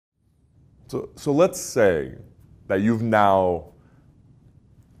So let's say that you've now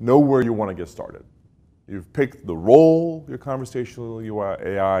know where you want to get started. You've picked the role your conversational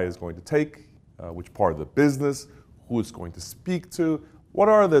AI is going to take, which part of the business, who it's going to speak to, what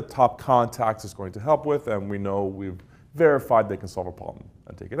are the top contacts it's going to help with, and we know we've verified they can solve a problem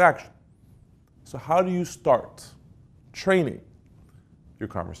and take an action. So how do you start training your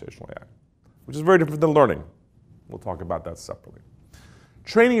conversational AI? Which is very different than learning. We'll talk about that separately.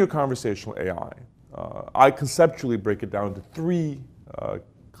 Training your conversational AI, I conceptually break it down into three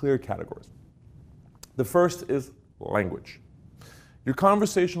clear categories. The first is language. Your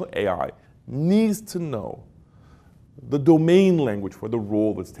conversational AI needs to know the domain language for the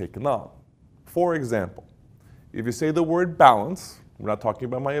role that's taken on. For example, if you say the word balance, we're not talking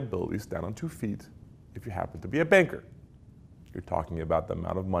about my ability to stand on 2 feet if you happen to be a banker. You're talking about the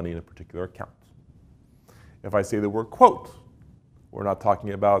amount of money in a particular account. If I say the word quote, we're not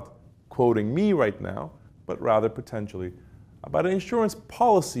talking about quoting me right now, but rather potentially about an insurance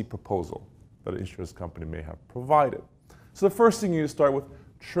policy proposal that an insurance company may have provided. So the first thing you start with,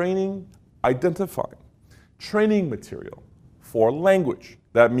 training, identifying, training material for language.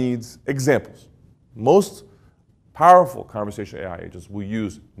 That means examples. Most powerful conversational AI agents will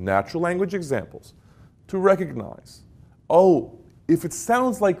use natural language examples to recognize, oh, if it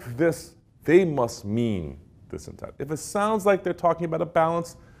sounds like this, they must mean this intent. If it sounds like they're talking about a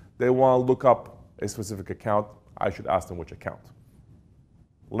balance, they want to look up a specific account, I should ask them which account.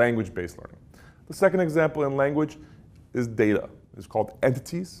 Language-based learning. The second example in language is data. It's called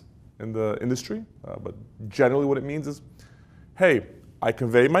entities in the industry, but generally what it means is, hey, I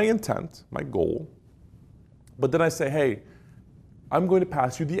convey my intent, my goal, but then I say, hey, I'm going to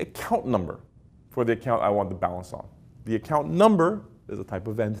pass you the account number for the account I want the balance on. The account number is a type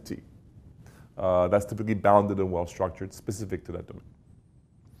of entity. That's typically bounded and well-structured, specific to that domain.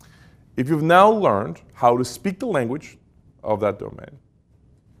 If you've now learned how to speak the language of that domain,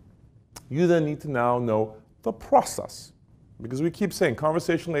 you then need to now know the process. Because we keep saying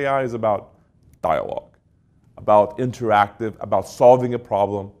conversational AI is about dialogue, about interactive, about solving a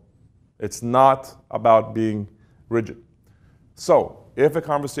problem. It's not about being rigid. So if a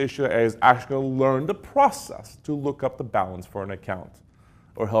conversational AI is actually going to learn the process to look up the balance for an account,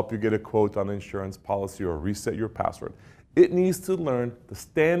 or help you get a quote on an insurance policy, or reset your password, it needs to learn the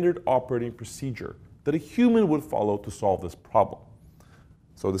standard operating procedure that a human would follow to solve this problem.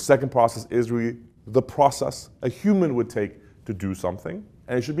 So the second process is really the process a human would take to do something,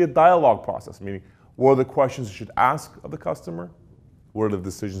 and it should be a dialogue process, meaning what are the questions you should ask of the customer, what are the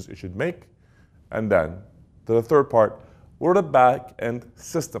decisions it should make, and then the third part, what are the back-end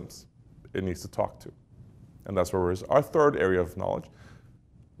systems it needs to talk to? And that's where is our third area of knowledge.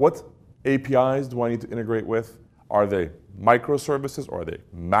 What APIs do I need to integrate with? Are they microservices or are they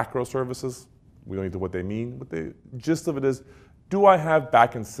macro services? We don't need to know what they mean, but the gist of it is, do I have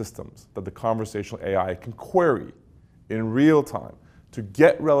backend systems that the conversational AI can query in real time to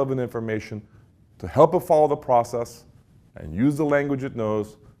get relevant information, to help it follow the process, and use the language it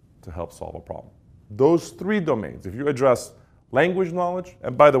knows to help solve a problem? Those three domains, if you address language knowledge,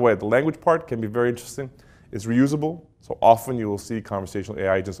 and by the way, the language part can be very interesting. It's reusable, so often you will see conversational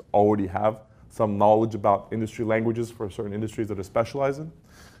AI agents already have some knowledge about industry languages for certain industries that are specialized in.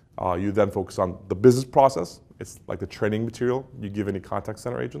 You then focus on the business process. It's like the training material you give any contact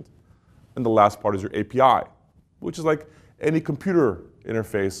center agent. And the last part is your API, which is like any computer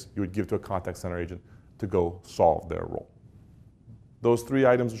interface you would give to a contact center agent to go solve their role. Those three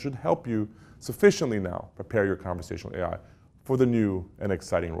items should help you sufficiently now prepare your conversational AI for the new and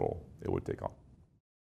exciting role it would take on.